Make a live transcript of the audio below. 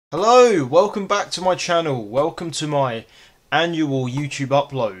Hello, welcome back to my channel. Welcome to my annual YouTube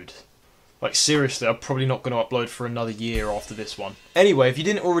upload. Like seriously, I'm probably not going to upload for another year after this one. Anyway, if you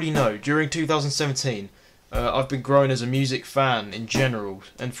didn't already know, during 2017, I've been growing as a music fan in general,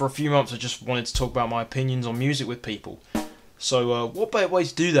 and for a few months I just wanted to talk about my opinions on music with people. So what better way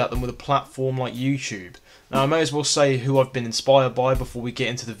to do that than with a platform like YouTube? Now I may as well say who I've been inspired by before we get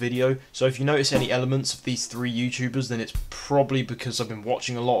into the video, so if you notice any elements of these three YouTubers then it's probably because I've been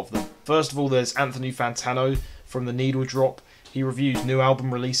watching a lot of them. First of all, there's Anthony Fantano from The Needle Drop. He reviews new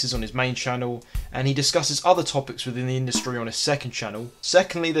album releases on his main channel, and he discusses other topics within the industry on his second channel.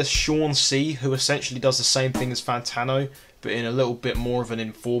 Secondly, there's Sean C, who essentially does the same thing as Fantano, but in a little bit more of an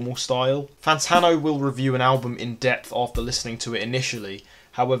informal style. Fantano will review an album in depth after listening to it initially.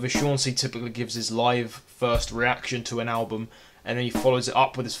 However, Sean C typically gives his live first reaction to an album, and then he follows it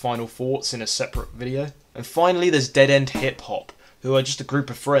up with his final thoughts in a separate video. And finally, there's Dead End Hip Hop, who are just a group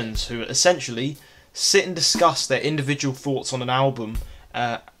of friends who essentially sit and discuss their individual thoughts on an album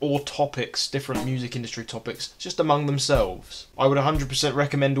or topics, different music industry topics, just among themselves. I would 100%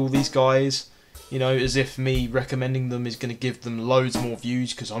 recommend all these guys. You know, as if me recommending them is going to give them loads more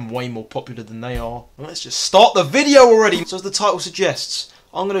views because I'm way more popular than they are. Well, let's just start the video already! So as the title suggests,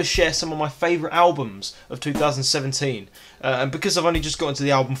 I'm going to share some of my favourite albums of 2017. And because I've only just got into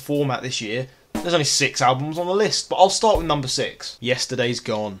the album format this year, there's only 6 albums on the list, but I'll start with number 6. Yesterday's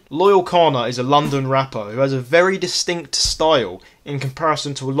Gone. Loyle Carner is a London rapper who has a very distinct style in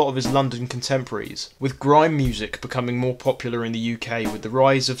comparison to a lot of his London contemporaries, with grime music becoming more popular in the UK with the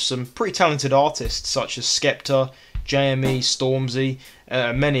rise of some pretty talented artists such as Skepta, JME, Stormzy,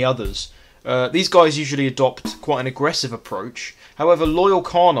 and many others. These guys usually adopt quite an aggressive approach. However, Loyle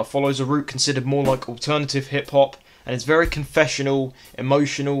Carner follows a route considered more like alternative hip-hop, and is very confessional,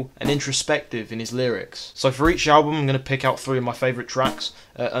 emotional, and introspective in his lyrics. So for each album I'm going to pick out 3 of my favourite tracks,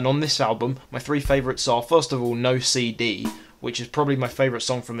 and on this album my 3 favourites are, first of all, No CD, which is probably my favourite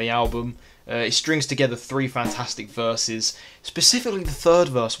song from the album. It strings together 3 fantastic verses, specifically the 3rd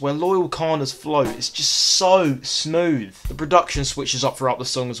verse where Loyle Carner's flow is just so smooth. The production switches up throughout the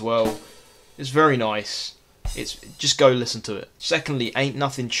song as well. It's very nice. Just go listen to it. Secondly, Ain't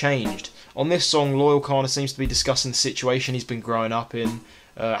Nothing Changed. On this song, Loyle Carner seems to be discussing the situation he's been growing up in,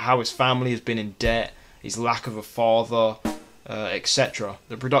 how his family has been in debt, his lack of a father, etc.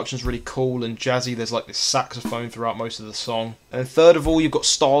 The production's really cool and jazzy. There's like this saxophone throughout most of the song. And third of all, you've got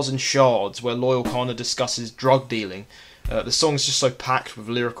Stars and Shards, where Loyle Carner discusses drug dealing. The song's just so packed with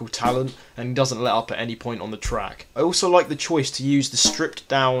lyrical talent, and he doesn't let up at any point on the track. I also like the choice to use the stripped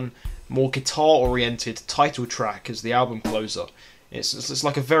down, more guitar-oriented title track as the album closer. It's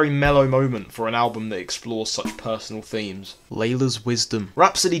like a very mellow moment for an album that explores such personal themes. Laila's Wisdom.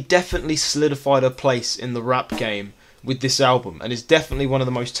 Rapsody definitely solidified her place in the rap game with this album, and is definitely one of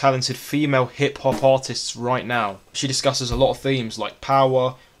the most talented female hip-hop artists right now. She discusses a lot of themes like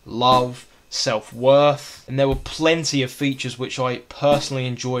power, love, self-worth, and there were plenty of features which I personally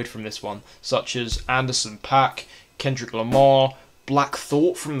enjoyed from this one, such as Anderson .Paak, Kendrick Lamar, Black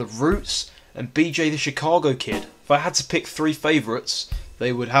Thought from The Roots, and BJ the Chicago Kid. If I had to pick 3 favourites,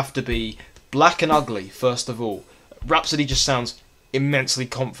 they would have to be Black and Ugly, first of all. Rapsody just sounds immensely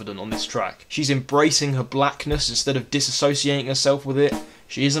confident on this track. She's embracing her blackness instead of disassociating herself with it.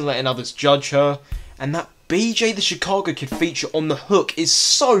 She isn't letting others judge her. And that BJ the Chicago Kid feature on the hook is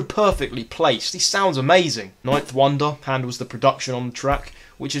so perfectly placed. He sounds amazing. Ninth Wonder handles the production on the track,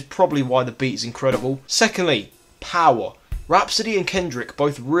 which is probably why the beat is incredible. Secondly, Power. Rapsody and Kendrick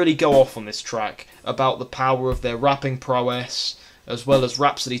both really go off on this track about the power of their rapping prowess, as well as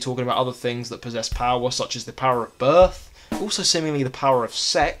Rapsody talking about other things that possess power, such as the power of birth, also seemingly the power of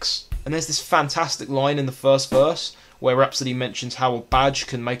sex. And there's this fantastic line in the first verse where Rapsody mentions how a badge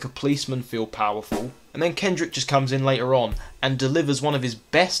can make a policeman feel powerful. And then Kendrick just comes in later on and delivers one of his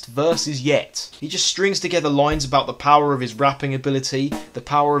best verses yet. He just strings together lines about the power of his rapping ability, the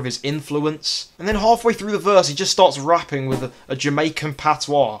power of his influence, and then halfway through the verse he just starts rapping with a Jamaican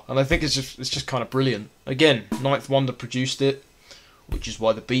patois, and I think it's just kind of brilliant. Again, Ninth Wonder produced it, which is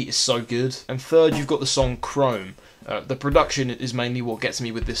why the beat is so good. And third, you've got the song Chrome. The production is mainly what gets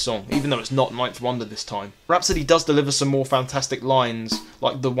me with this song, even though it's not Ninth Wonder this time. Rapsody does deliver some more fantastic lines,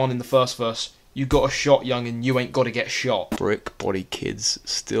 like the one in the first verse. You got a shot, young, and you ain't gotta get shot. Brick body kids,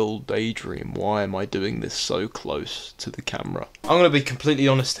 still daydream. Why am I doing this so close to the camera? I'm gonna be completely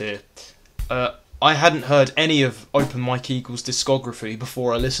honest here. I hadn't heard any of Open Mike Eagle's discography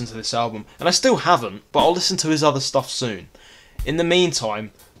before I listened to this album, and I still haven't, but I'll listen to his other stuff soon. In the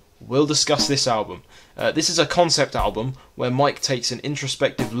meantime, we'll discuss this album. This is a concept album where Mike takes an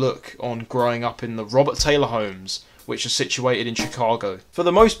introspective look on growing up in the Robert Taylor homes, which are situated in Chicago. For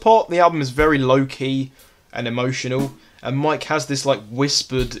the most part, the album is very low-key and emotional, and Mike has this like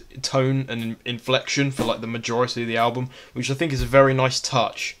whispered tone and inflection for like the majority of the album, which I think is a very nice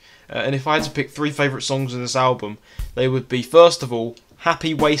touch. And if I had to pick 3 favourite songs of this album, they would be, first of all,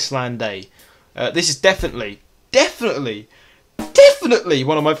 Happy Wasteland Day. This is definitely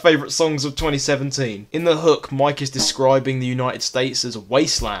one of my favourite songs of 2017. In the hook, Mike is describing the United States as a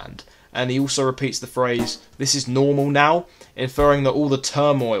wasteland, and he also repeats the phrase, "This is normal now," inferring that all the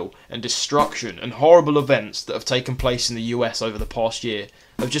turmoil and destruction and horrible events that have taken place in the US over the past year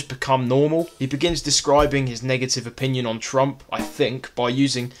have just become normal. He begins describing his negative opinion on Trump, I think, by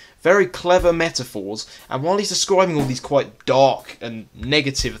using very clever metaphors, and while he's describing all these quite dark and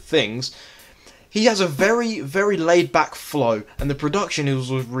negative things, he has a very, very laid-back flow, and the production is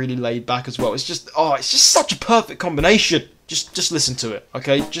also really laid-back as well. It's just such a perfect combination. Just listen to it,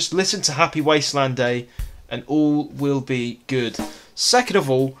 okay? Just listen to Happy Wasteland Day, and all will be good. Second of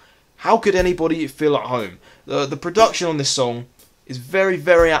all, how could anybody feel at home? The production on this song is very,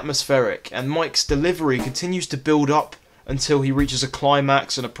 very atmospheric, and Mike's delivery continues to build up until he reaches a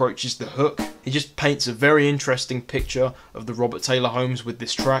climax and approaches the hook. He just paints a very interesting picture of the Robert Taylor homes with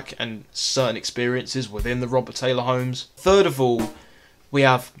this track and certain experiences within the Robert Taylor homes. Third of all, we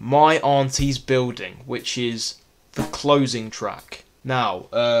have My Auntie's Building, which is the closing track. Now,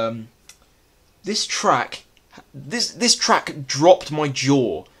 this track dropped my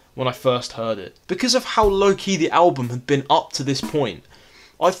jaw when I first heard it. Because of how low-key the album had been up to this point,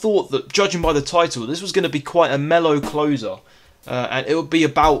 I thought that, judging by the title, this was going to be quite a mellow closer, and it would be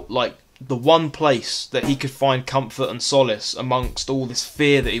about like the one place that he could find comfort and solace amongst all this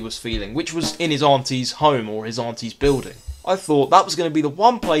fear that he was feeling, which was in his auntie's home or his auntie's building. I thought that was going to be the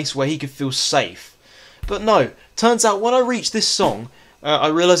one place where he could feel safe. But no, turns out when I reached this song, I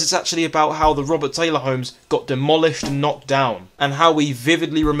realised it's actually about how the Robert Taylor homes got demolished and knocked down, and how he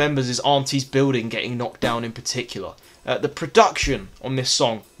vividly remembers his auntie's building getting knocked down in particular. The production on this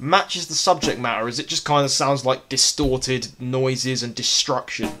song matches the subject matter, as it just kind of sounds like distorted noises and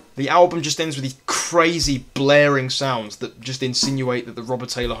destruction. The album just ends with these crazy blaring sounds that just insinuate that the Robert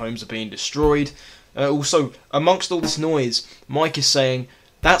Taylor homes are being destroyed. Also, amongst all this noise, Mike is saying,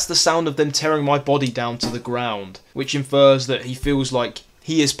 "That's the sound of them tearing my body down to the ground," which infers that he feels like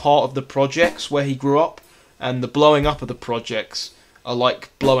he is part of the projects where he grew up, and the blowing up of the projects are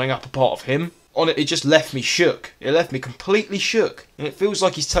like blowing up a part of him. It just left me shook. It left me completely shook. And it feels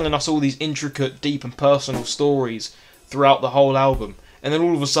like he's telling us all these intricate, deep and personal stories throughout the whole album. And then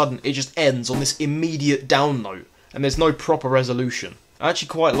all of a sudden, it just ends on this immediate down note. And there's no proper resolution. I actually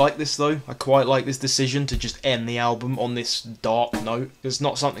quite like this though. I quite like this decision to just end the album on this dark note. It's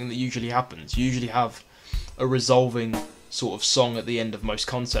not something that usually happens. You usually have a resolving sort of song at the end of most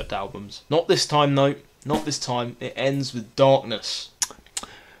concept albums. Not this time though. Not this time. It ends with darkness.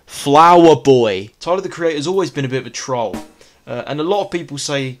 Flower Boy. Tyler the Creator's always been a bit of a troll, and a lot of people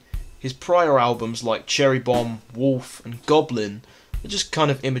say his prior albums like Cherry Bomb, Wolf and Goblin are just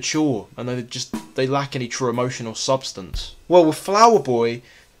kind of immature, and they lack any true emotional substance. Well, with Flower Boy,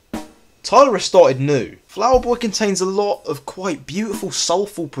 Tyler has started new. Flower Boy contains a lot of quite beautiful,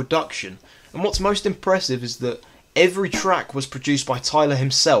 soulful production, and what's most impressive is that every track was produced by Tyler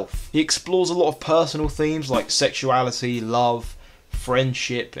himself. He explores a lot of personal themes like sexuality, love,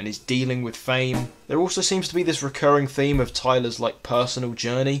 friendship, and his dealing with fame. There also seems to be this recurring theme of Tyler's like personal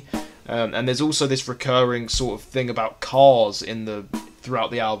journey, and there's also this recurring sort of thing about cars throughout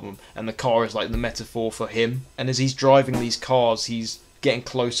the album, and the car is like the metaphor for him. And as he's driving these cars, he's getting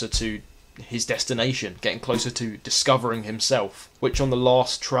closer to his destination, getting closer to discovering himself. Which on the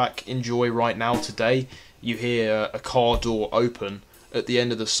last track, Enjoy Right Now Today, you hear a car door open at the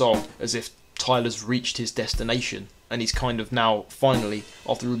end of the song, as if Tyler's reached his destination. And he's kind of now, finally,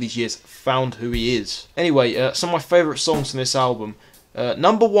 after all these years, found who he is. Anyway, some of my favourite songs from this album.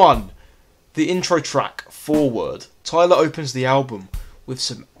 Number 1, the intro track, Forward. Tyler opens the album with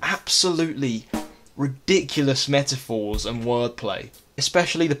some absolutely ridiculous metaphors and wordplay.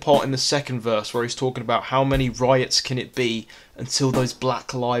 Especially the part in the second verse where he's talking about how many riots can it be until those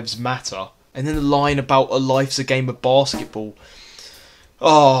Black Lives Matter. And then the line about a life's a game of basketball.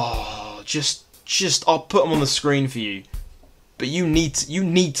 Oh, just I'll put them on the screen for you, but you need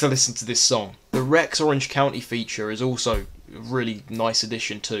to listen to this song. The Rex Orange County feature is also a really nice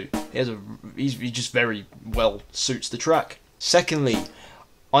addition too. He just very well suits the track. Secondly,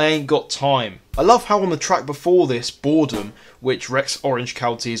 I Ain't Got Time. I love how on the track before this, Boredom, which Rex Orange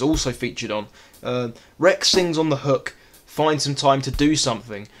County is also featured on, Rex sings on the hook, "Find some time to do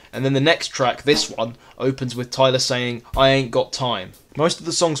something," and then the next track, this one, opens with Tyler saying, "I ain't got time." Most of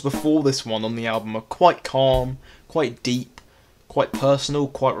the songs before this one on the album are quite calm, quite deep, quite personal,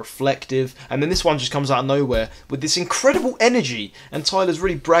 quite reflective, and then this one just comes out of nowhere with this incredible energy, and Tyler's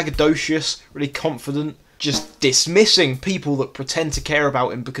really braggadocious, really confident, just dismissing people that pretend to care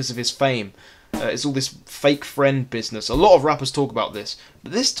about him because of his fame. It's all this fake friend business. A lot of rappers talk about this,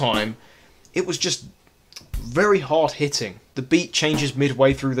 but this time it was just very hard hitting. The beat changes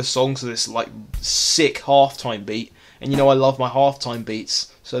midway through the song to this like sick halftime beat, and you know I love my halftime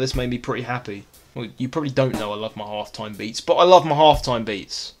beats, so this made me pretty happy. Well, you probably don't know I love my halftime beats, but I love my halftime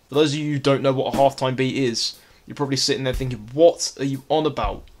beats. For those of you who don't know what a halftime beat is, you're probably sitting there thinking, what are you on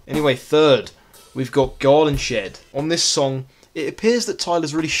about? Anyway, third, we've got Garden Shed. On this song, it appears that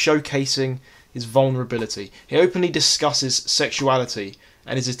Tyler's really showcasing his vulnerability. He openly discusses sexuality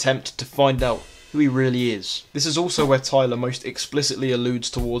and his attempt to find out who he really is. This is also where Tyler most explicitly alludes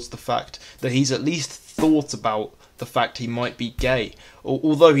towards the fact that he's at least thought about the fact he might be gay,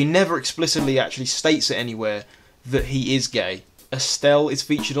 although he never explicitly actually states it anywhere that he is gay. Estelle is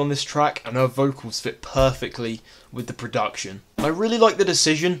featured on this track, and her vocals fit perfectly with the production. And I really like the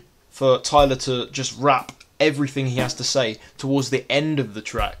decision for Tyler to just rap everything he has to say towards the end of the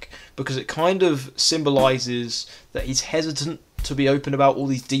track, because it kind of symbolises that he's hesitant to be open about all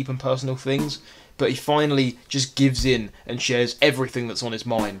these deep and personal things, but he finally just gives in and shares everything that's on his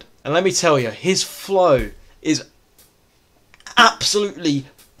mind. And let me tell you, his flow is absolutely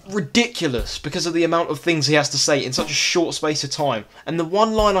ridiculous because of the amount of things he has to say in such a short space of time. And the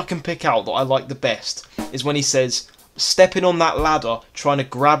one line I can pick out that I like the best is when he says, "Stepping on that ladder, trying to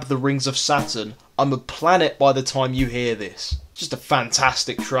grab the rings of Saturn, I'm a planet by the time you hear this." Just a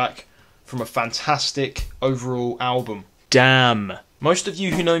fantastic track from a fantastic overall album. Damn. Most of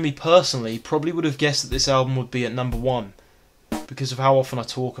you who know me personally probably would have guessed that this album would be at number 1 because of how often I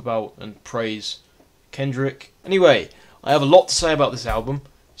talk about and praise Kendrick. Anyway, I have a lot to say about this album,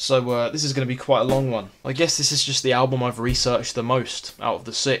 so this is going to be quite a long one. I guess this is just the album I've researched the most out of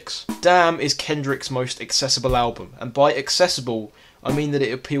the 6. Damn is Kendrick's most accessible album, and by accessible, I mean that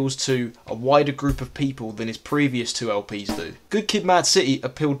it appeals to a wider group of people than his previous 2 LPs do. Good Kid, Mad City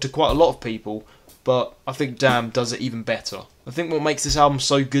appealed to quite a lot of people, but I think Damn does it even better. I think what makes this album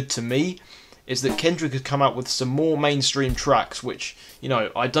so good to me is that Kendrick has come out with some more mainstream tracks, which, you know,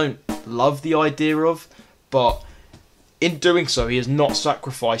 I don't love the idea of, but in doing so, he has not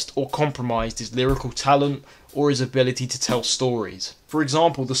sacrificed or compromised his lyrical talent or his ability to tell stories. For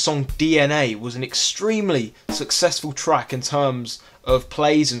example, the song DNA was an extremely successful track in terms of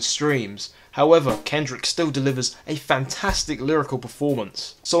plays and streams. However, Kendrick still delivers a fantastic lyrical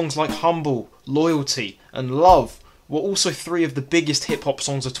performance. Songs like Humble, Loyalty, and Love were also 3 of the biggest hip-hop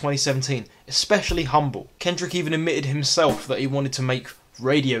songs of 2017, especially Humble. Kendrick even admitted himself that he wanted to make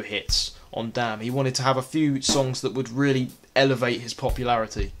radio hits on Damn. He wanted to have a few songs that would really elevate his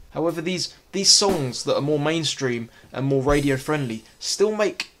popularity. However, these songs that are more mainstream and more radio friendly still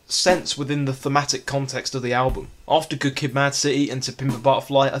make sense within the thematic context of the album. After Good Kid, Mad City and To Pimp a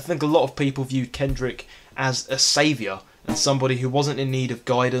Butterfly, I think a lot of people viewed Kendrick as a saviour and somebody who wasn't in need of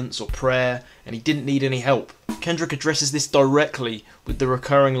guidance or prayer, and he didn't need any help. Kendrick addresses this directly with the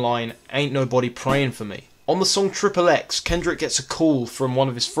recurring line, "Ain't nobody praying for me." On the song Triple X, Kendrick gets a call from one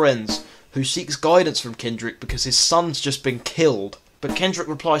of his friends who seeks guidance from Kendrick because his son's just been killed. But Kendrick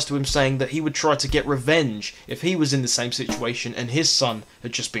replies to him saying that he would try to get revenge if he was in the same situation and his son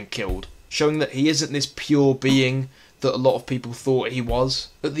had just been killed, showing that he isn't this pure being that a lot of people thought he was.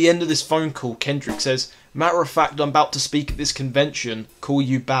 At the end of this phone call, Kendrick says, "Matter of fact, I'm about to speak at this convention, call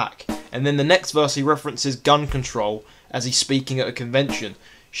you back." And then the next verse he references gun control as he's speaking at a convention,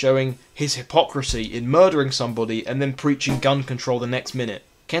 showing his hypocrisy in murdering somebody and then preaching gun control the next minute.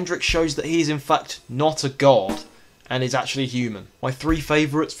 Kendrick shows that he is in fact not a god and is actually human. My 3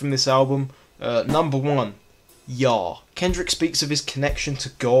 favourites from this album, number 1, Yah. Kendrick speaks of his connection to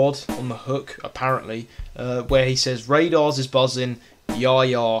God on the hook, apparently, where he says, "Radars is buzzing, Yah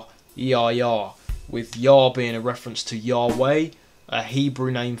Yah, Yah Yah," with Yah being a reference to Yahweh, a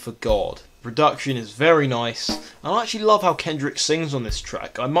Hebrew name for God. Production is very nice, and I actually love how Kendrick sings on this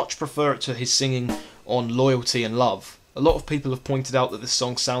track. I much prefer it to his singing on Loyalty and Love. A lot of people have pointed out that this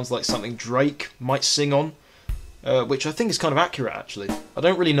song sounds like something Drake might sing on, which I think is kind of accurate actually. I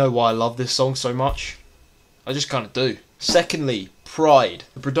don't really know why I love this song so much, I just kind of do. Secondly, Pride.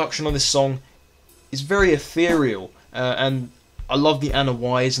 The production on this song is very ethereal, and I love the Anna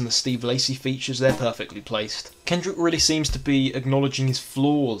Wise and the Steve Lacy features, they're perfectly placed. Kendrick really seems to be acknowledging his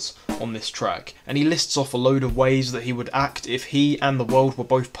flaws on this track, and he lists off a load of ways that he would act if he and the world were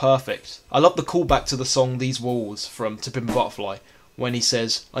both perfect. I love the callback to the song These Walls from To Pimp a Butterfly, when he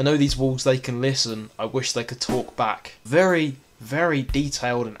says, "I know these walls, they can listen, I wish they could talk back." Very, very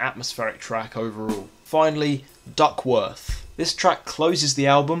detailed and atmospheric track overall. Finally, Duckworth. This track closes the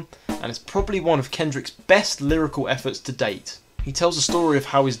album and is probably one of Kendrick's best lyrical efforts to date. He tells a story of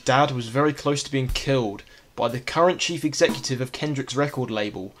how his dad was very close to being killed by the current chief executive of Kendrick's record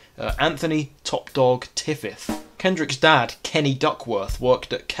label, Anthony Top Dog Tiffith. Kendrick's dad, Kenny Duckworth,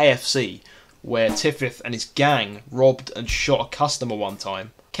 worked at KFC, where Tiffith and his gang robbed and shot a customer one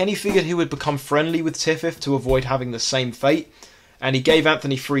time. Kenny figured he would become friendly with Tiffith to avoid having the same fate, and he gave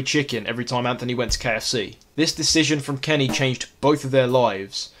Anthony free chicken every time Anthony went to KFC. This decision from Kenny changed both of their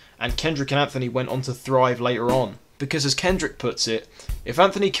lives, and Kendrick and Anthony went on to thrive later on. Because as Kendrick puts it, if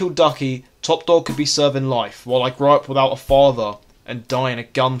Anthony killed Ducky, Top Dog could be serving life, while I grow up without a father and die in a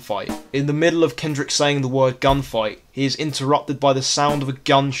gunfight. In the middle of Kendrick saying the word gunfight, he is interrupted by the sound of a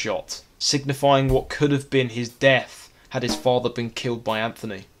gunshot, signifying what could have been his death had his father been killed by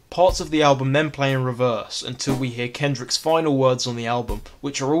Anthony. Parts of the album then play in reverse until we hear Kendrick's final words on the album,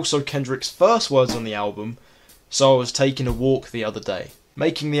 which are also Kendrick's first words on the album, "So I was taking a walk the other day,"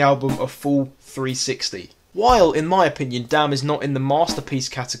 making the album a full 360. While, in my opinion, Damn is not in the masterpiece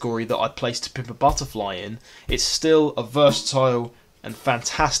category that I'd place To Pimp a Butterfly in, it's still a versatile and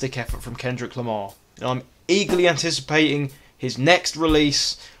fantastic effort from Kendrick Lamar. And I'm eagerly anticipating his next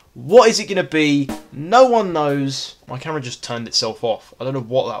release. What is it going to be? No one knows. My camera just turned itself off. I don't know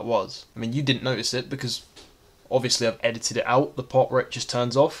what that was. I mean, you didn't notice it because obviously I've edited it out, the part where it just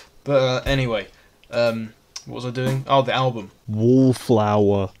turns off. But anyway, what was I doing? Oh, the album.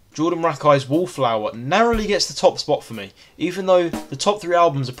 Wallflower. Jordan Rakei's Wallflower narrowly gets the top spot for me, even though the top 3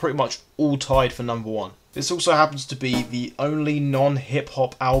 albums are pretty much all tied for number 1. This also happens to be the only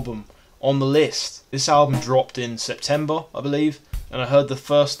non-hip-hop album on the list. This album dropped in September, I believe, and I heard the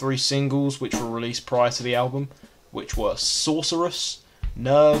first 3 singles which were released prior to the album, which were Sorceress,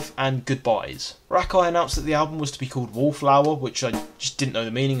 Nerve and Goodbyes. Rakei announced that the album was to be called Wallflower, which I just didn't know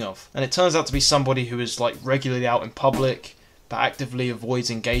the meaning of, and it turns out to be somebody who is like regularly out in public, but actively avoids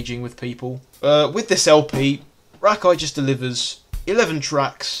engaging with people. With this LP, Rakei just delivers 11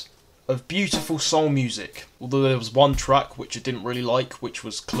 tracks of beautiful soul music, although there was one track which I didn't really like, which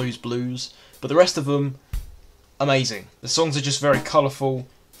was Clues Blues, but the rest of them, amazing. The songs are just very colourful,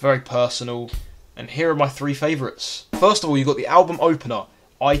 very personal, and here are my 3 favourites. First of all, you got the album opener,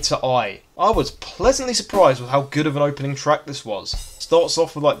 Eye to Eye. I was pleasantly surprised with how good of an opening track this was. It starts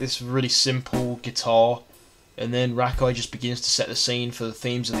off with like this really simple guitar, and then Rakei just begins to set the scene for the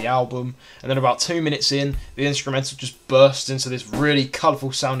themes of the album, and then about 2 minutes in, the instrumental just bursts into this really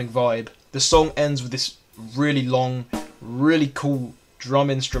colourful sounding vibe. The song ends with this really long, really cool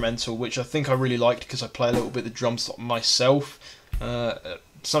drum instrumental, which I think I really liked because I play a little bit of the drums myself.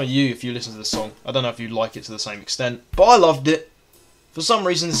 Some of you, if you listen to the song, I don't know if you like it to the same extent, but I loved it. For some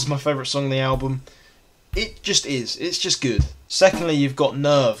reason, this is my favourite song on the album. It just is. It's just good. Secondly, you've got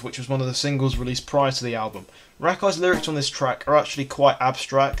Nerve, which was one of the singles released prior to the album. Rakei's lyrics on this track are actually quite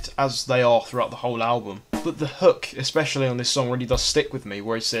abstract, as they are throughout the whole album. But the hook, especially on this song, really does stick with me,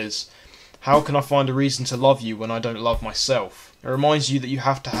 where he says, "How can I find a reason to love you when I don't love myself?" It reminds you that you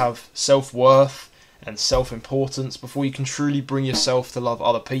have to have self-worth and self-importance before you can truly bring yourself to love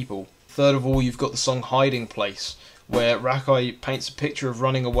other people. Third of all, you've got the song Hiding Place, where Rakei paints a picture of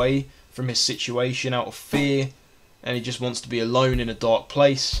running away from his situation out of fear, and he just wants to be alone in a dark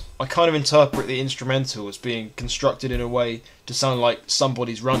place. I kind of interpret the instrumental as being constructed in a way to sound like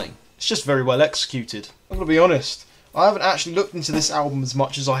somebody's running. It's just very well executed. I'm gonna be honest, I haven't actually looked into this album as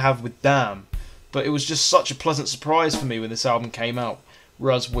much as I have with Damn, but it was just such a pleasant surprise for me when this album came out.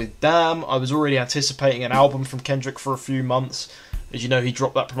 Whereas with Damn, I was already anticipating an album from Kendrick for a few months. As you know, he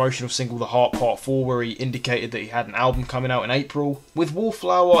dropped that promotional single, The Heart Part 4, where he indicated that he had an album coming out in April. With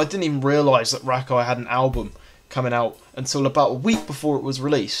Wallflower, I didn't even realise that Rakei had an album coming out until about a week before it was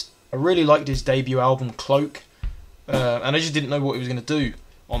released. I really liked his debut album, Cloak, and I just didn't know what he was going to do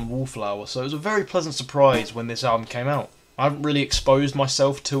on Wallflower, so it was a very pleasant surprise when this album came out. I haven't really exposed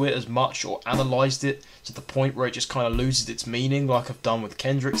myself to it as much or analysed it to the point where it just kind of loses its meaning like I've done with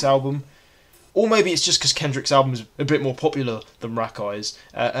Kendrick's album. Or maybe it's just because Kendrick's album is a bit more popular than Rakei's,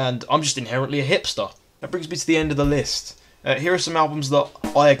 and I'm just inherently a hipster. That brings me to the end of the list. Here are some albums that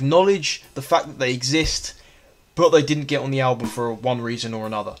I acknowledge the fact that they exist, but they didn't get on the album for one reason or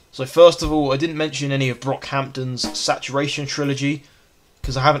another. So first of all, I didn't mention any of Brockhampton's Saturation trilogy,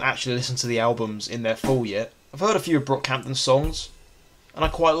 because I haven't actually listened to the albums in their full yet. I've heard a few of Brockhampton's songs, and I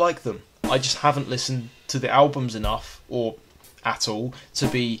quite like them. I just haven't listened to the albums enough, or at all, to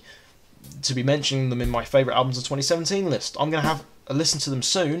be mentioning them in my favourite albums of 2017 list. I'm going to have a listen to them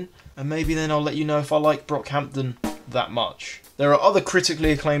soon, and maybe then I'll let you know if I like Brockhampton that much. There are other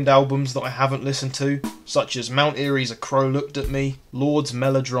critically acclaimed albums that I haven't listened to, such as Mount Erie's A Crow Looked at Me, Lord's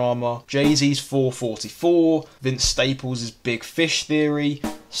Melodrama, Jay-Z's 444, Vince Staples' Big Fish Theory,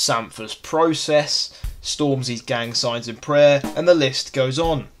 Sampha's Process, Stormzy's Gang Signs in Prayer, and the list goes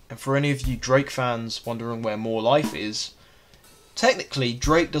on. And for any of you Drake fans wondering where More Life is, technically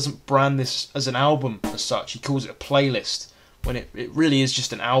Drake doesn't brand this as an album as such, he calls it a playlist, when it really is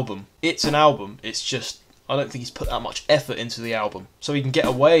just an album. It's an album, it's just, I don't think he's put that much effort into the album. So he can get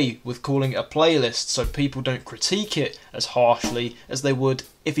away with calling it a playlist so people don't critique it as harshly as they would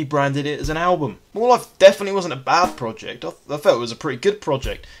if he branded it as an album. More Life definitely wasn't a bad project. I felt it was a pretty good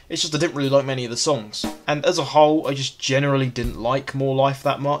project. It's just I didn't really like many of the songs. And as a whole, I just generally didn't like More Life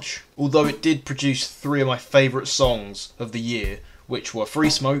that much. Although it did produce 3 of my favourite songs of the year, which were Free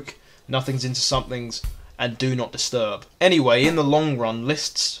Smoke, Nothing's Into Somethings, and Do Not Disturb. Anyway, in the long run,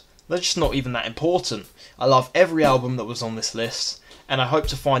 lists, they're just not even that important. I love every album that was on this list, and I hope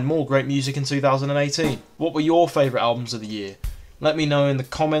to find more great music in 2018. What were your favourite albums of the year? Let me know in the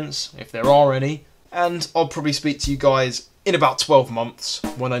comments, if there are any, and I'll probably speak to you guys in about 12 months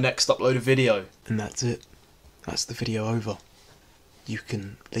when I next upload a video. And that's it. That's the video over. You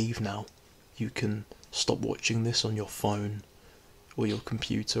can leave now. You can stop watching this on your phone, or your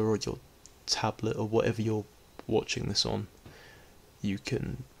computer, or your tablet, or whatever you're watching this on. You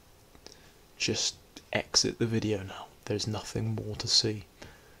can just exit the video now. There's nothing more to see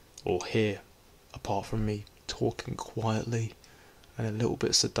or hear apart from me talking quietly and a little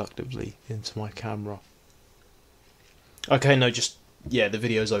bit seductively into my camera. Okay, no, just, yeah, the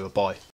video's over, bye.